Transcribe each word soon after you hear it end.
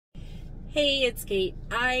Hey, it's Kate.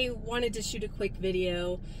 I wanted to shoot a quick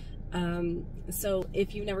video. So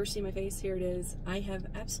if you've never seen my face, here it is. I have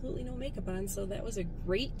absolutely no makeup on, so that was a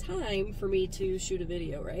great time for me to shoot a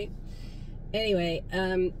video, right? Anyway,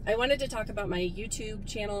 I wanted to talk about my YouTube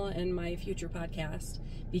channel and my future podcast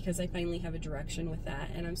because I finally have a direction with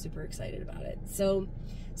that and I'm super excited about it. So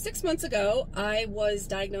 6 months ago, I was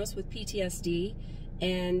diagnosed with PTSD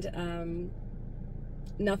and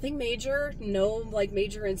nothing major, no like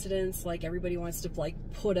major incidents like everybody wants to like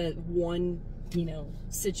put a one,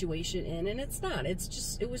 situation in, and it's not.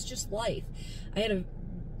 It was just life. I had a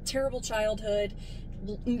terrible childhood.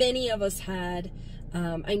 Many of us had.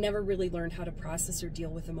 I never really learned how to process or deal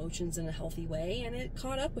with emotions in a healthy way, and it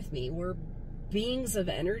caught up with me. We're beings of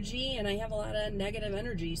energy, and I have a lot of negative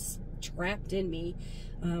energy trapped in me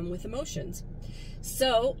with emotions.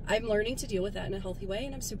 So I'm learning to deal with that in a healthy way,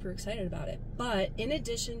 and I'm super excited about it. But in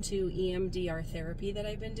addition to EMDR therapy that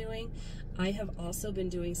I've been doing, I have also been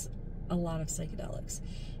doing a lot of psychedelics.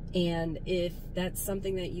 And if that's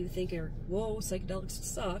something that you think are, whoa, psychedelics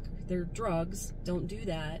suck, they're drugs, don't do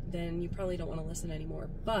that, then you probably don't want to listen anymore.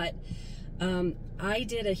 But I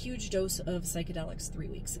did a huge dose of psychedelics 3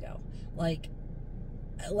 weeks ago, like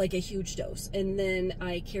a huge dose, and then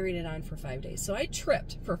I carried it on for 5 days. So I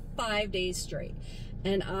tripped for 5 days straight,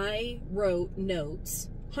 and I wrote notes,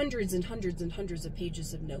 hundreds and hundreds and hundreds of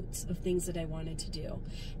pages of notes of things that I wanted to do,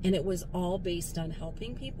 and it was all based on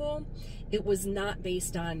helping people. It was not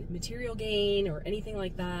based on material gain or anything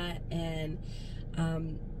like that. And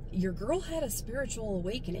your girl had a spiritual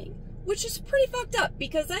awakening, which is pretty fucked up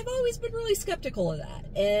because I've always been really skeptical of that.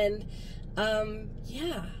 And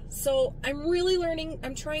yeah, so I'm really learning.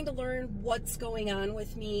 I'm trying to learn what's going on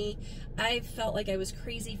with me. I felt like I was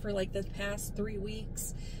crazy for like the past 3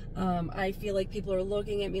 weeks. I feel like people are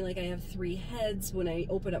looking at me like I have 3 heads when I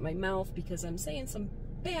open up my mouth because I'm saying some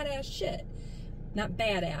badass shit. Not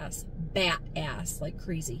badass, bat ass, like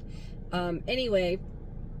crazy. Anyway,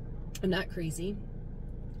 I'm not crazy.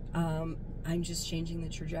 I'm just changing the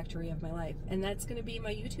trajectory of my life, and that's going to be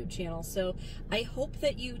my YouTube channel. So I hope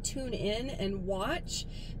that you tune in and watch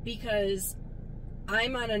because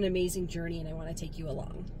I'm on an amazing journey and I want to take you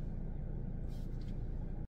along.